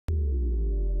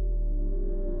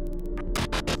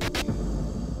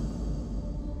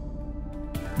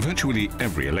Virtually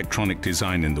every electronic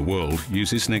design in the world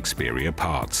uses Nexperia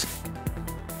parts.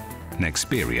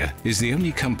 Nexperia is the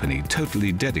only company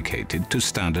totally dedicated to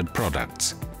standard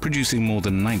products, producing more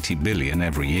than 90 billion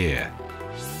every year.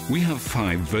 We have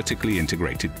 5 vertically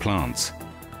integrated plants,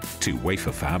 2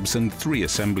 wafer fabs and 3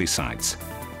 assembly sites.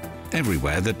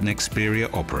 Everywhere that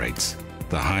Nexperia operates,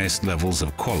 the highest levels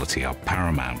of quality are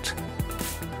paramount.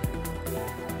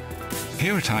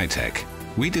 Here at iTech,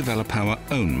 we develop our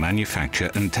own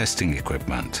manufacture and testing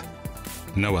equipment.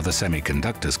 No other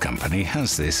semiconductors company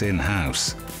has this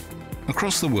in-house.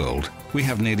 Across the world, we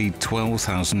have nearly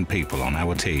 12,000 people on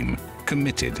our team,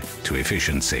 committed to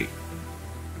efficiency.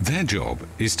 Their job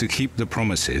is to keep the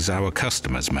promises our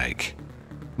customers make.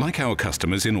 Like our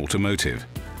customers in Automotive,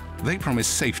 they promise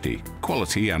safety,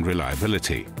 quality and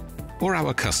reliability. Or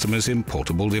our customers in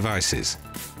portable devices,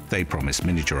 they promise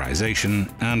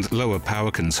miniaturization and lower power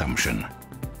consumption.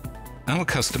 Our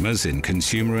customers in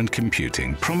consumer and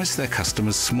computing promise their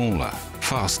customers smaller,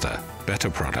 faster, better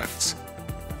products.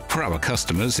 For our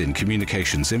customers in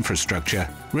communications infrastructure,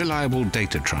 reliable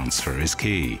data transfer is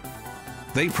key.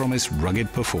 They promise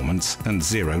rugged performance and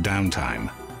zero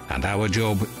downtime, and our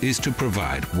job is to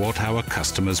provide what our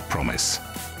customers promise.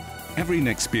 Every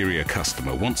Nexperia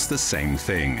customer wants the same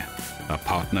thing: a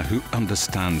partner who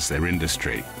understands their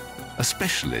industry, a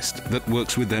specialist that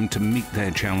works with them to meet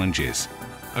their challenges,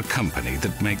 a company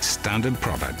that makes standard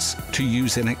products to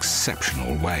use in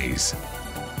exceptional ways.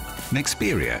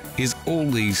 Nexperia is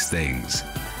all these things.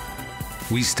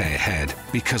 We stay ahead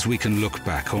because we can look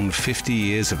back on 50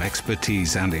 years of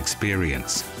expertise and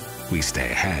experience. We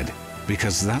stay ahead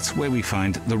because that's where we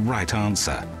find the right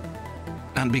answer.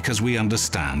 And because we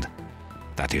understand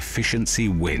that efficiency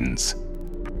wins.